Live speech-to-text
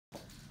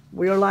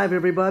We are live,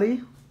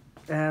 everybody,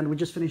 and we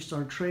just finished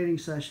our training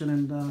session,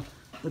 and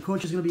the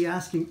coach is going to be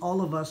asking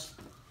all of us.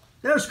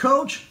 There's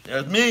Coach.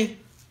 There's me.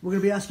 We're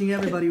going to be asking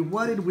everybody,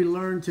 what did we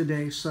learn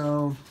today?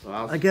 So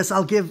I guess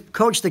I'll give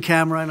Coach the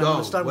camera, and I'm going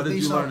to start with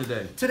these. What did you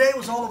learn today? Today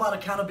was all about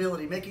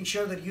accountability, making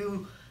sure that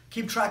you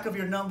keep track of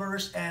your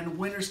numbers and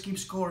winners keep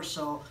scores.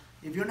 So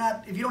if you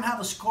don't have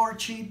a score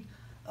sheet,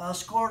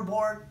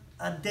 scoreboard,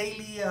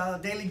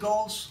 daily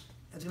goals,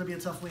 it's going to be a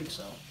tough week.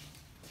 So.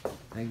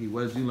 Thank you.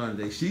 What did you learn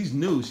today? She's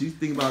new. She's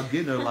thinking about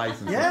getting her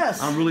license.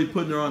 Yes. I'm really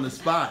putting her on the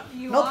spot.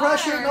 No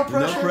pressure. No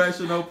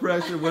pressure. No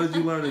pressure. What did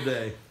you learn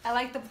today? I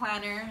like the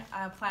planner,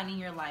 planning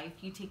your life.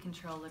 You take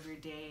control of your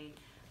day,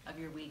 of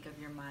your week, of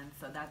your month.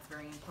 So that's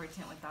very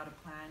important. Without a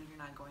plan, you're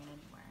not going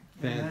anywhere.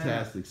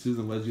 Fantastic.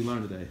 Susan, what did you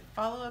learn today?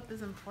 Follow-up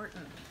is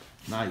important.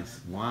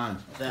 Nice.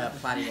 Juan. The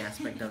planning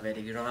aspect of it.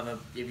 If you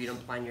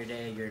don't plan your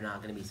day, you're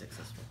not going to be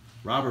successful.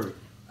 Robert.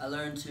 I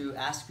learned to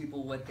ask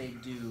people what they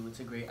do.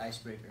 It's a great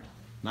icebreaker.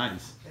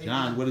 Nice.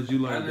 John, what did you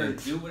learn today?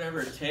 Do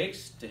whatever it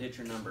takes to hit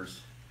your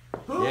numbers.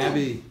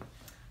 Gabby.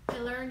 I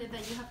learned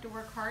that you have to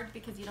work hard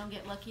because you don't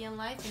get lucky in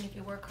life, and if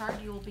you work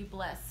hard, you will be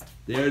blessed.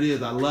 There it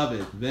is. I love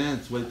it.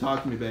 Vince,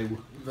 talk to me, baby.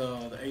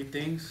 The 8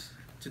 things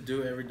to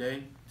do every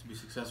day to be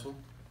successful.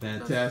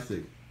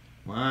 Fantastic.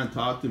 Juan,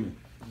 talk to me.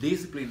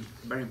 Discipline,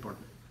 very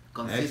important.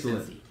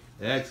 Consistency.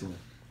 Excellent.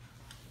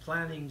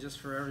 Planning just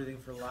for everything,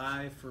 for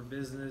life, for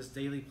business,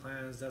 daily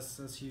plans,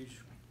 that's huge.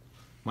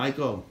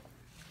 Michael.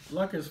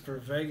 Luck is for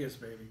Vegas,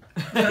 baby.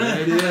 There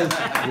it is.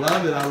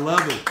 Love it. I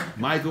love it.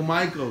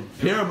 Michael.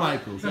 Pair of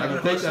Michaels. I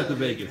can take that to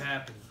Vegas.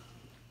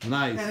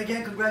 Nice. And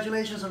again,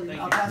 congratulations on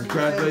passing the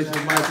Congratulations,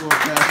 test. Michael, on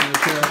passing the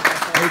test.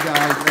 Hey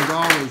guys, as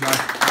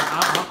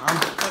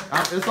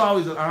always, it's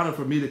always an honor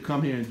for me to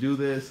come here and do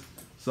this.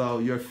 So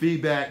your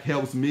feedback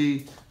helps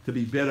me to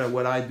be better at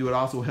what I do. It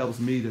also helps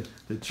me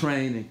to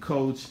train and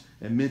coach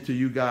and mentor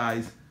you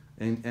guys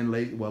and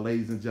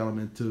ladies and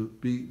gentlemen, to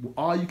be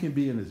all you can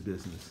be in this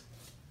business.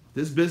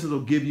 This business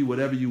will give you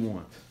whatever you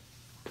want,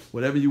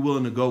 whatever you're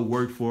willing to go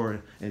work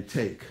for and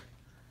take.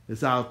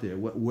 It's out there.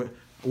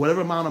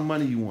 Whatever amount of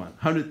money you want,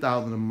 $100,000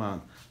 a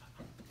month,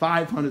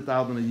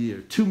 $500,000 a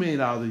year, $2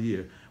 million a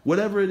year,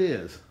 whatever it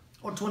is.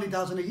 Or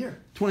 $20,000 a year.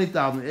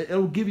 $20,000.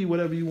 It'll give you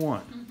whatever you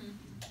want.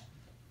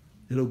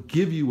 It'll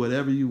give you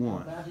whatever you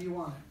want. How bad do you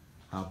want it?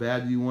 How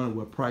bad do you want it?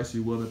 What price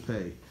you're willing to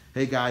pay?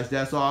 Hey guys,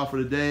 that's all for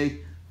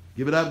today.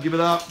 Give it up. Give it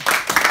up.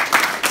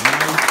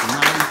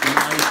 Nice.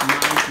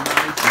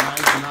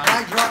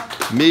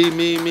 Me.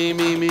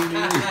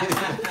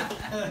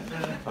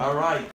 All right.